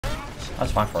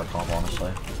That's fine for a combo,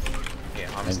 honestly. Yeah,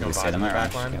 I'm just gonna buy them in the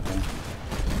back line.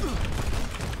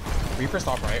 Reaper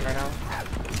stop right now.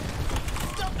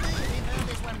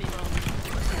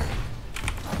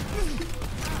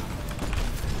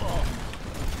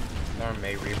 They're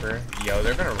May Reaper. Yo,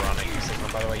 they're gonna run at you, Sigma,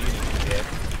 by the way. You need to get.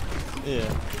 Yeah.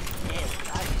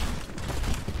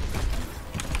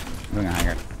 I'm going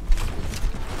higher.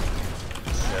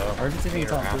 Chill. Or if it's even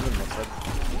top,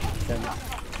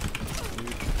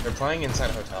 they're playing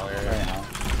inside hotel area. Right now.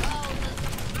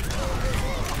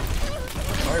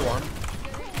 Sorry, one.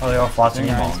 Oh, they all flotsing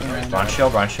you home. Run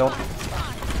shield, run shield.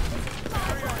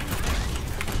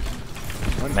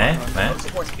 Man.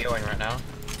 Support's healing right now.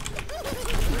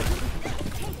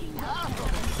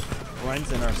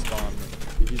 Ryan's in our spawn.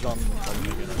 He's on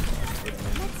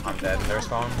I'm dead in their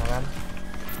spawn, my bad.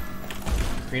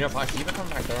 Reno flash, D.Va come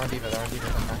back, they're on D.Va,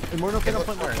 come back. Hey, Morno, You have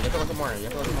to look at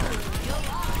Morno,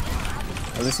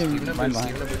 Oh, this is mine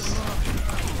behind.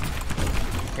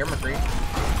 Here, McCree.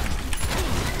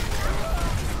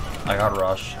 I got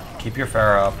rush. Keep your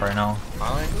Pharah up right now.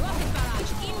 Smiling.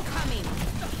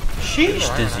 Sheesh,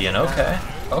 Dizzian, okay.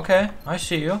 Okay, I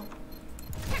see you. You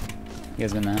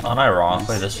guys been that?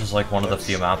 Unironically, this is like one of the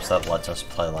few maps that lets us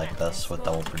play like this with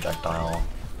double projectile.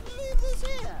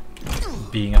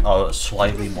 Being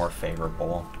slightly more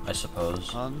favorable, I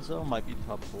suppose. Hanzo might be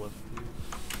top left.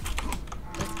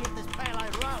 Let's keep this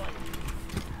payload rolling.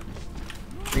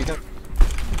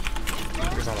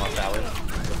 Here's on one valley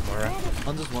with Moira.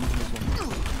 Hanzo's one.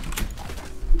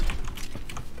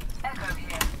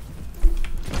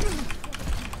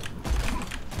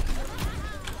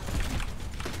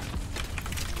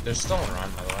 They're still on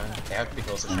run, by the way. They have to be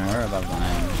close to And we're above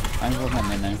behind. I'm both my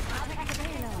main there.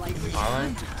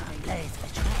 Smiling.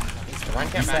 Ryan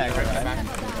can't back,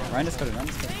 Ryan just got it,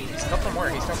 He's still from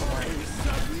Moira,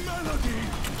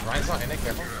 Ryan's not in it,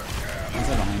 careful. He's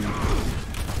still behind me.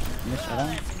 You shut up?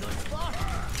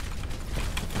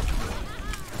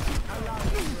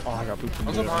 Oh, I got booped from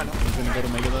I'm there. behind. He's gonna go to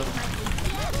Mega though.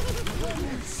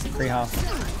 Free house.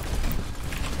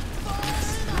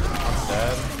 I'm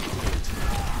dead.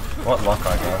 What luck,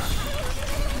 I guess.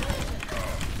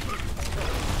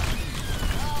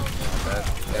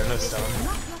 There's no stone.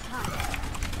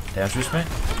 Damage boost me?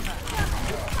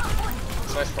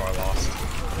 So I far lost.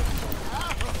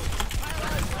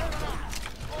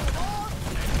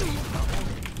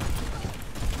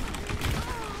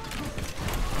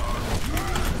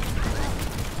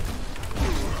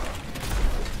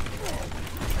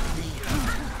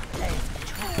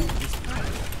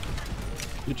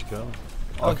 Where'd you go?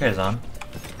 Okay, Zon.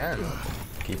 And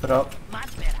Keep it up.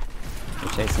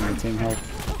 We're chasing the team help.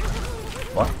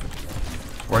 What?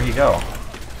 Where'd he go?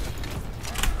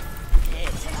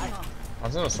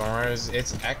 Hanzo and Stormers,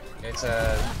 it's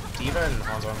D.Va and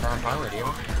Hanzo and Farm finally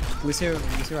D.Va. We see right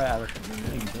at it.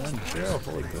 Yeah,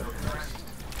 holy good.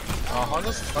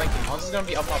 Hanzo's flanking. Hanzo's gonna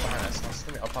be up top behind us. Hanzo's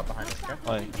gonna be up top behind us, okay?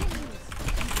 Like,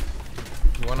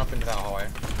 He went up into that hallway.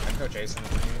 I can go Jason.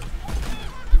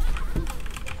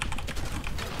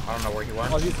 I don't know where he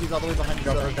went. oh, he's all the way behind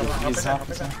you. He's half.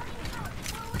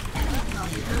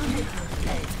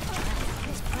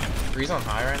 Breeze on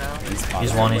high right now.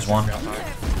 He's one.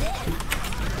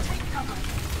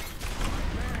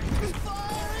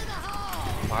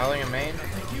 Piling in main.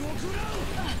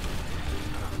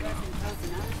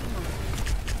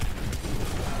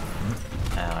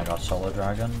 And I got Solo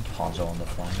Dragon. Hanzo on the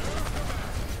flank.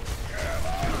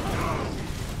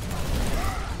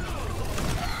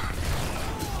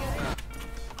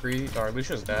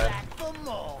 Lucia's dead.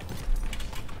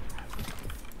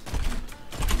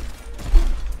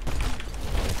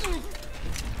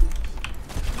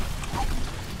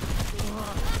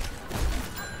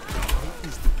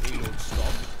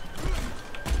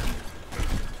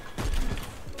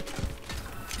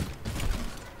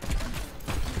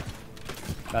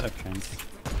 Got up trends.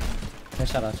 Okay,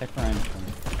 shut up. Check for Ryan.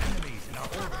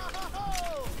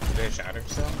 Do they shatter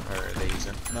still? Or are they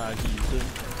using? Nah, he used it.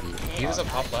 He was up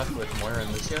top left with Moira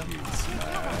and Lucia.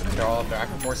 They're all up there. I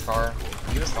can force car.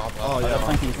 He was top left. Oh, yeah.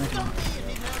 Thank you.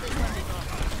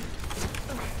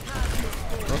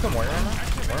 Look at Moira right now.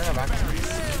 Moira in the back.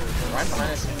 Right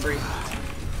behind us. Free.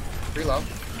 Free low.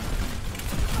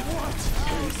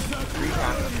 Free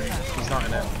back. He's not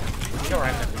in it. We can go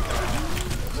right in it.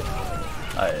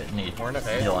 I need More in the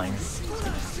face. healing.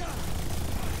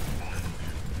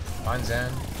 On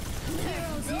Zen.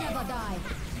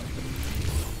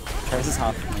 This is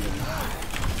half.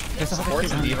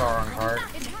 Supports and D.Va are on card.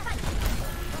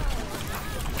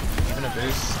 Even a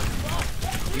boost.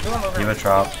 D.Va on over. D.Va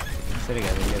drop. Stay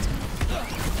together, you guys.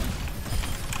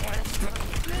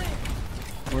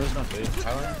 Where's not bait?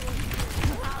 Tyler?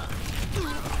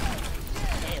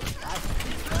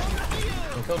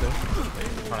 You killed him.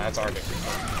 Oh, no, that's our victory.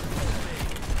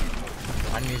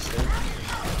 I need to.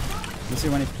 You see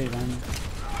when he played on.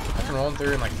 I can roll him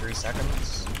through in like 3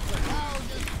 seconds.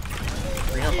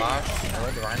 Green up flash. I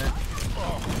read the Rhino.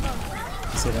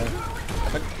 See that? I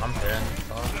think I'm clearing.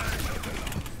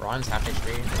 Ron's half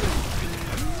HP.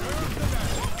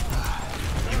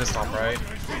 Need to stop right.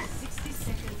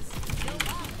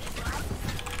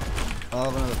 I'll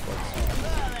have another foot.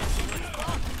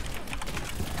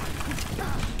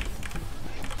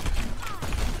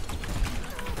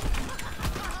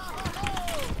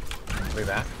 Way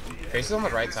back. Tracer's on the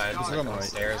right side. Tracer's on the right.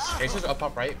 Stairs. Tracer's up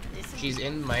top right. She's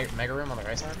in my mega room on the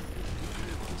right side.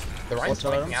 The Ryan's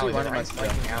Watch out, I flanking don't see alley. The Ryan Ryan's in my-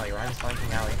 flanking alley. Ryan's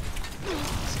flanking alley.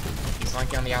 He's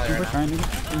flanking on the alley Keep right it now. trying to get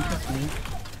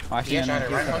Oh, actually, Yeah, no, Shiner.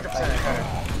 Ryan 100% Shiner.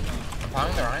 I'm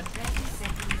plowing the Ryan.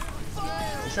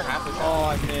 We should have this. Oh,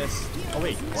 I missed. Oh,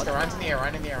 wait. What? The Ryan's in the air.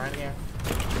 Ryan in the air. Ryan in the air.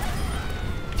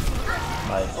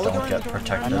 I don't get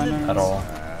protected at all.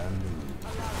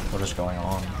 What is going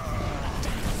on?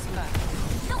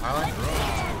 Island?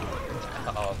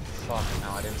 Oh, fuck.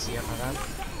 No, I didn't see it. My bad.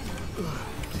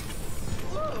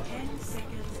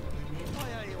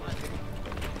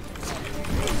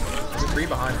 There's a 3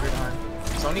 behind. 3 behind.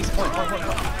 Someone needs to point. Point. You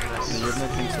have no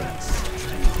pink sets.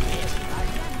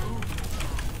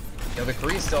 Yo, the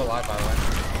Korea's still alive, by the way.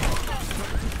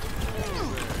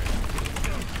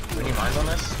 Any mines on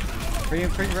this? Free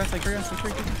wrestling.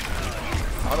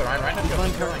 Oh, the Ryan right up here. Right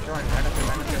up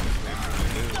here.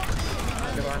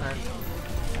 Good Ryan.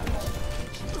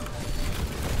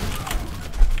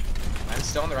 I'm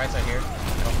still on the right side here. I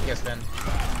don't think he has spin.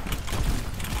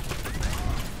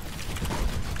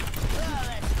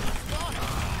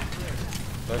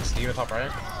 Look, Steve at top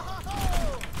right.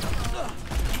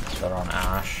 Set on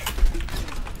Ash.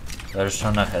 There's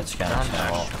not enough head scans Down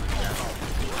now. Ash.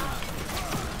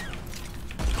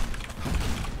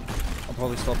 I'll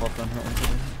probably stop off on her one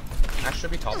today. Ash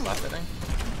should be top left, I think.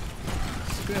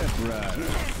 Step right.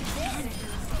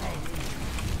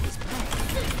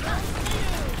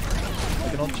 I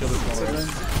can ult chill this one.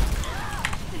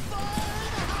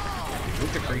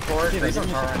 Move to creep forward. He's on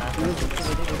power right now.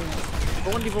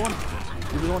 Diva 1.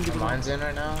 Mine's in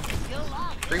right now.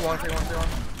 3-1.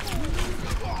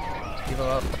 Diva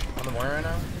up on the warrior right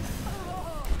now.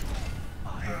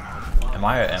 Am I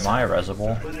a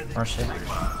resable, Mercy?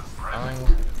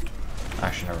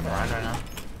 Actually, never Ryan mind. right now.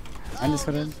 I'm just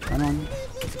gonna. I'm on.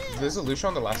 There's a Lucio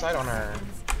on the left side on our.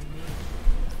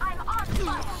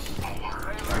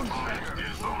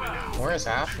 Where's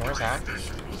half?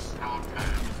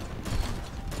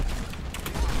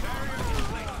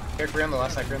 Here, Green on the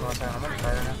left side. I'm on the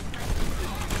card right now.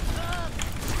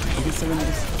 You can still win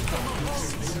this.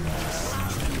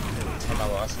 I'm not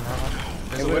lost in that one.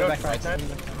 There's a Hey, widow back right side.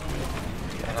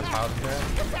 And a pilot here.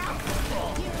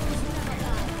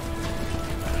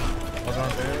 Hold on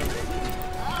through.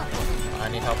 I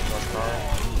need help with this car.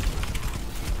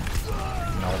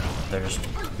 No, they're just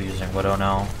using Widow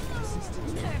now.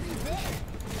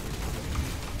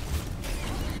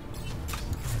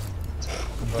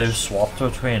 They've swapped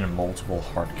between multiple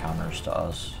hard counters to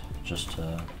us, just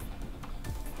to...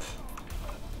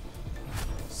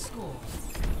 Score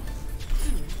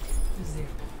 2-0.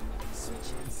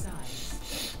 Switching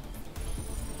sides.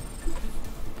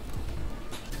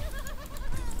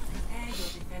 Prepare your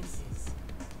defenses.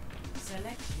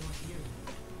 Select your hero.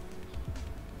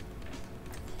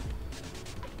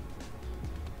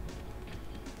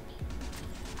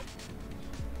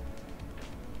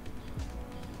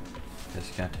 This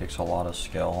guy takes a lot of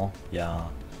skill. Yeah.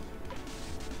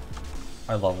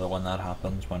 I love it when that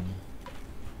happens, when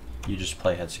you just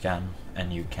play head scan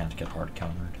and you can't get hard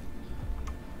countered.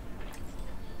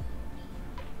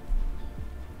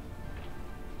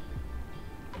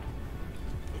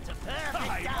 It's a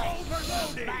perfect day for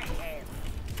mayhem.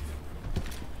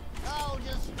 Oh,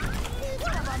 just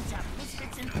what a bunch of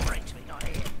misfits and freaks we got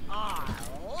here. Oh,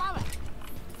 I love it.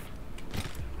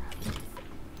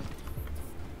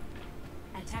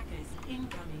 Attackers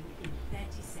incoming in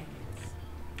 30 seconds.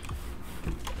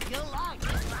 You like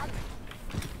it, lad?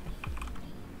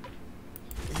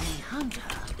 The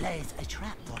hunter lays a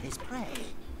trap for his prey.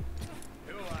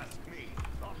 You ask me,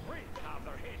 the French have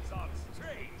their heads on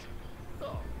straight.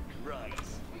 Oh, right.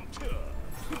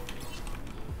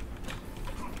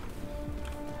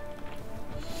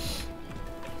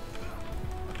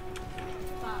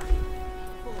 5,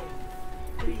 4,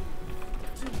 3,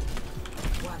 2,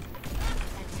 1.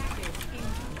 Attackers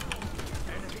incoming.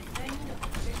 Defend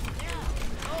objective.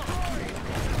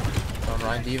 I'm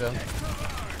Ryan Diva.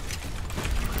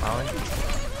 Molly.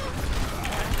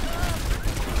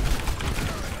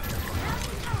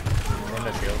 Run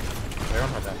the shield. They don't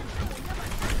have that.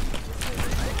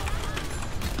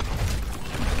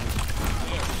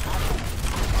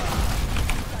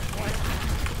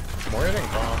 More than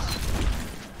cross.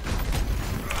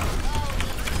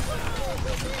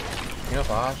 You know,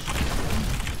 flash.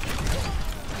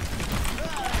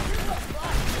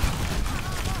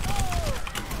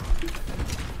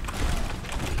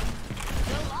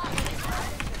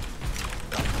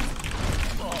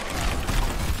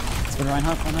 Let's go to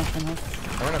Reinhardt. I'm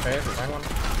gonna pay it for time one.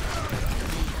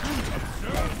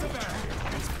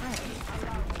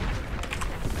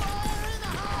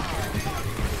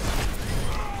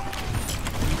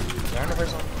 Down the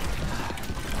first one.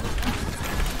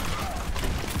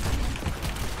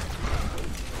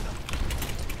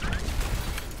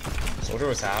 Soldier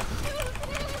was half.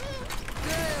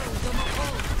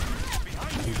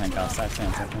 You can go outside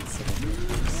chance. I can see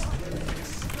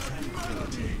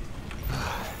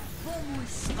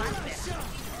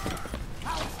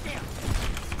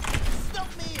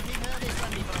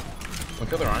We'll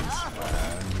kill the runs.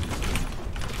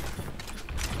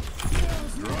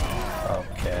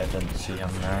 Okay, I didn't see him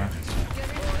there.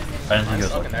 I didn't think he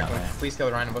was looking at me. Please kill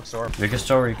the Rhino bookstore. We can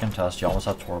still recontest. You almost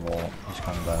have Torval. He's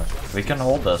coming back. We can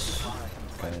hold this.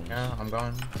 Okay. Yeah, I'm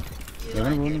going. You're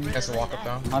gonna ruin He me. has to walk up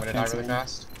though. I'm gonna die really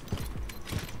fast.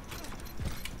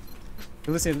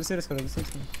 Lucy, let's go. Oh,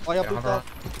 They yeah, don't have put a that.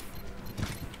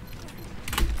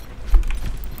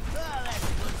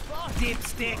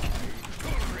 Dipstick.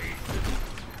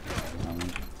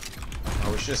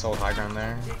 Oh, we should just hold high ground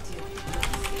there.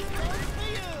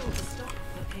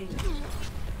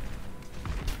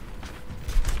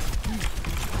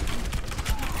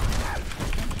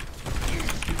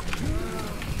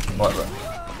 What?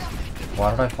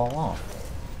 Why did I fall off?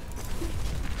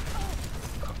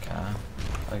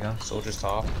 Okay, I guess. Soldier's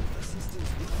top.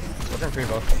 Soldier and free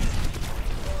both.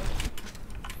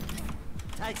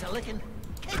 Takes a licking.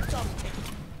 Keeps on ticking.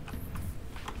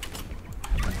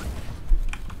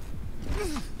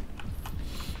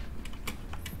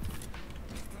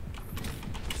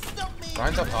 Stop me.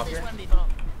 Ryan's up top This here. one before.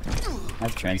 I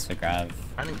have trains to grab.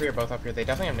 Ryan and Free are both up here. They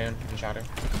definitely have Noon and Shatter.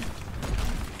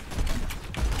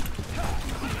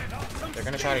 They're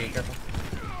gonna Shatter you, careful.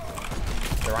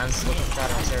 The Ryan's looking for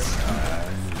Shatter downstairs.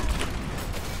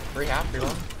 Free half, free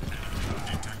one.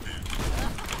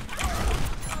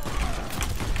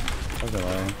 Go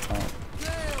below. Oh.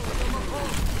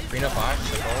 Free no flash,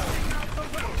 so gold.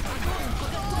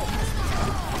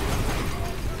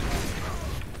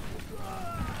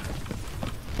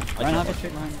 Reinhardt, get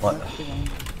trick Ryan. What? Get Ryan.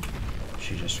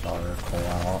 She just got her call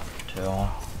out too.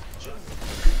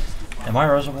 Am I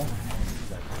rosable?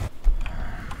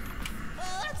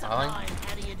 That's a Darling. fine.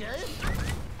 How do you do?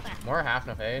 More half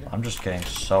no fade. I'm just getting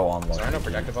so Is there no unlucky.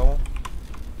 projective bubble?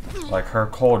 Like her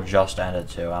cold just ended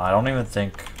too, and I don't even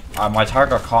think my tire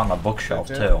got caught on a bookshelf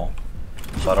Did too.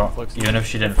 So I don't. Even if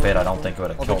she didn't fade, I don't think it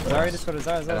would have Oh, killed Sorry, her. just go to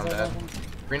Zara. Dead, I'm dead.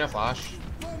 Free no flash.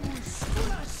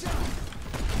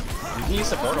 You can use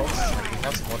support ults. You can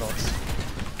have support ults.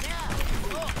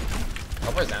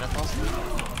 Help her Xana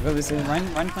possible. Go Lucy.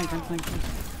 Ryan flank.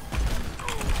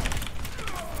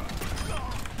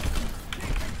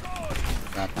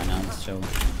 Grab by now. Let's chill.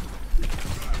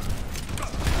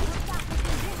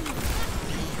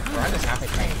 Ryan is half a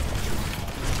tank.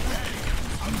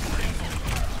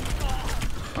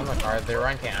 On the card, the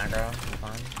Ryan can't aggro.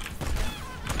 Fine.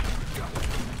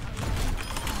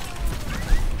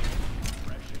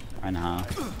 Reinhardt.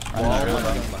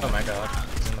 Oh my god.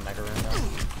 He's in the mega room now.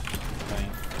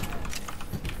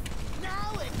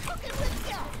 Now we're cooking with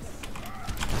gas.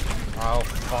 Oh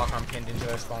fuck, I'm pinned into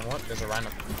their spawn. What? There's a Ryan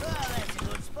up. Well, that's a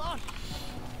good spot.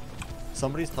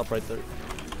 Somebody's top right there.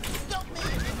 Stop me if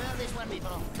you've heard this one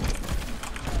before.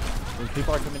 When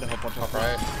people are coming to help on top Top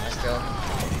right. Nice kill.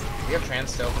 We have trans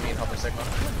still for me and helper Sigma.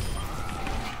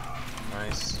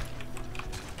 Nice.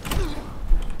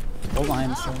 Hold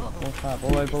behind still. Hold trap.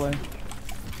 Below.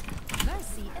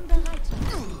 Mercy in the light.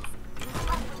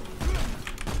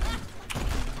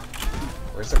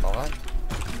 Where's the ball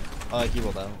at? He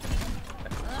will down.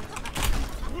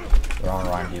 We're on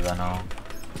Ryan Diva now.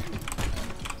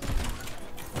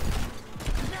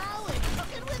 Now we're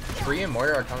cooking with gas. Free and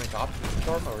Moira are coming top.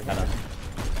 Storm over here.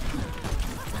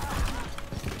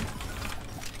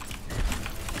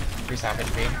 Free's half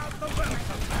HP.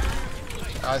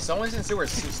 Someone's in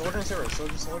sewers. Soldier in sewers.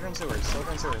 Soldier in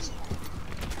sewers.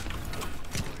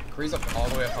 Free's up all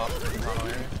the way up top. Tunnel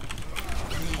area.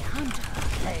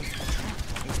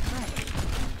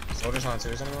 Soldier's not in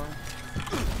sewers anymore.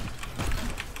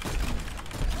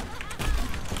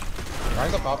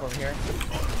 Ryan's up top over here.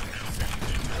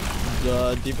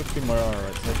 The D.Va could be more on our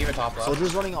right side. D.Va top left.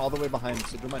 Soldier's running all the way behind.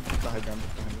 Soldier might take the high ground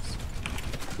behind us.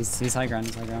 He's high ground,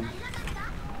 he's high ground.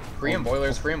 Free and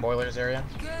boilers area.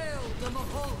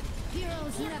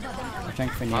 I'm trying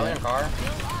for Molly and you. car.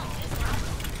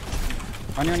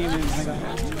 Run, high ground.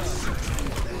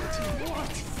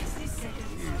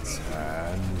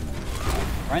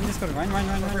 Ryan just go to run.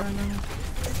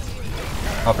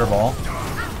 Up your ball.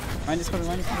 Ryan just go to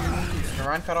run.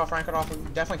 Ryan cut off.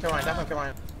 Definitely kill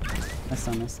Ryan. Nice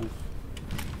done.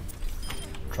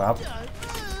 Trap.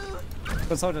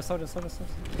 Go soldier. Soldier's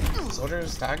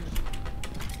tagged.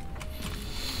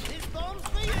 This bomb's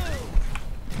for you.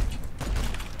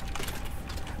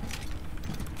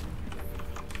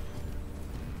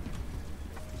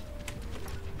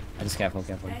 I just careful.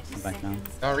 I'm back now.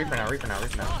 No, Reaper now.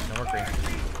 No more green.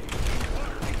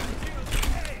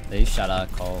 They use shatter,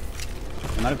 Cole.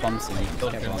 They might have bombed soon.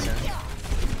 Build Get green one. soon.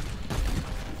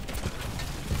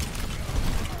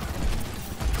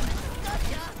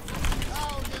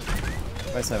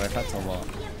 Wait, so if that's a lot.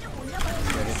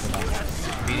 Ready for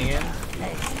that. Beating in.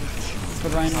 Let's go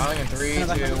Ryan. Molly in 3, 2, 1.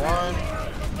 Nope.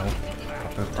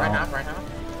 Up your Right down. now.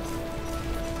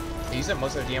 They use up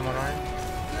most of the DM on Ryan.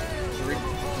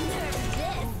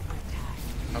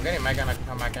 I'm getting Mega and I can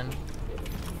come back in.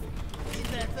 Get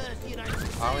there first, you know.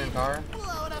 Molly and car.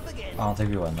 Blow it up again. I don't think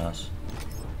we win this.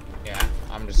 Yeah,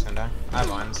 I'm just gonna die. I have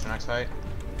lines for next fight.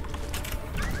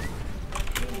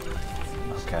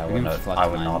 Okay, I We would can not, flush I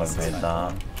would not mines, have made it's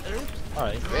that.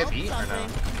 Alright. Do they have heat or no?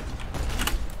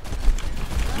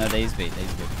 No, they's beat.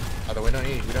 Oh, we don't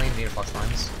even need to flux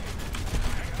mines.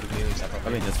 We can use these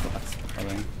Probably separately. just flux.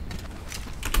 Probably.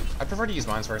 I prefer to use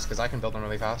mines first because I can build them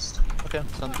really fast. Okay,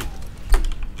 sounds good.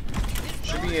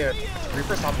 Should be a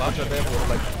Reaper's top left. They have a little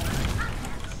like.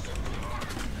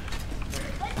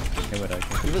 Okay, Widow.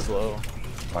 D.Va's low.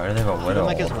 Why do they have a widow all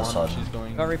Like of is a one. sudden? She's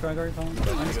going. Go Reaper. Ryan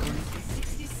is going.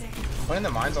 Putting the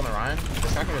mines on the Ryan.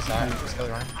 This guy can just die. Just kill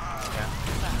the Ryan. Yeah.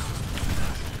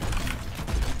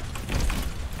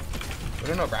 We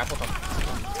don't know grapple them.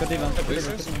 Go D.Va. The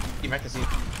boosters? You make the seat.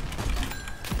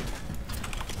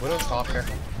 Widow's top,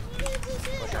 careful.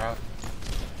 Push her out.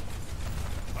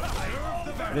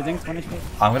 Widow dinks, 1 HP.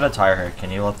 I'm gonna tire her.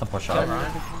 Can you let them push Kill up?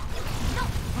 Ryan.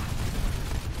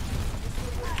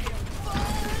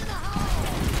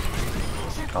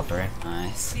 Got 3.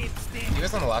 Nice. You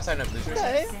guys on the left side, no boosters.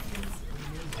 Okay.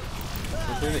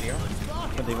 Clear the deal.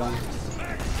 Go D.Va.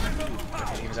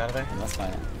 He was out of there. That's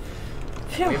fine.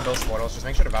 We have those portals. Just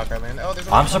make sure to Valkyrie land. Oh, there's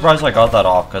a I'm surprised I got that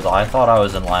off because I thought I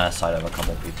was in line of sight of a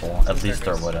couple people. At least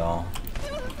their widow.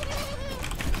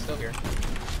 Still here.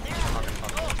 I'm not gonna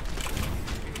talk.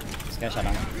 Just get shut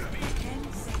down.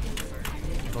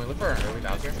 Can we look for an early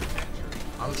Valkyrie?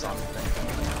 I'm zombie.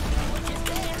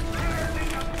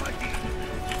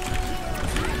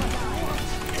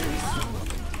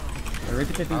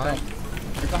 Reaper taking top.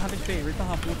 Reaper half HP. Reaper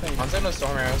half, no fade. I'm sending the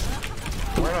storm arrows.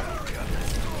 Where am I?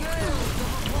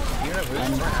 You have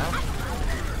boots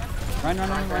right now? Run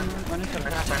into Right him.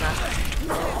 now.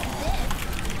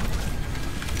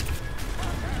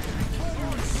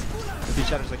 If he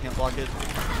shatters, I can't block it.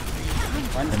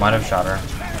 They might have shot her.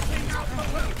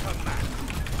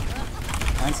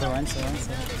 Run so. Mine's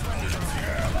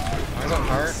on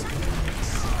heart.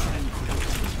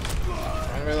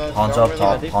 Han's up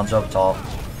top. Han's up top.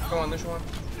 Go on, this one.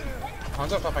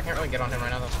 Han's up top. I can't really get on him right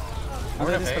now though. I'm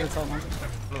We're gonna gonna just pay. go to top.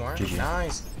 One more. GG.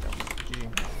 Nice.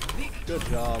 GG. Good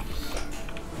job.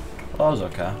 That was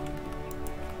okay.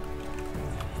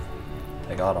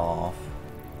 They got off.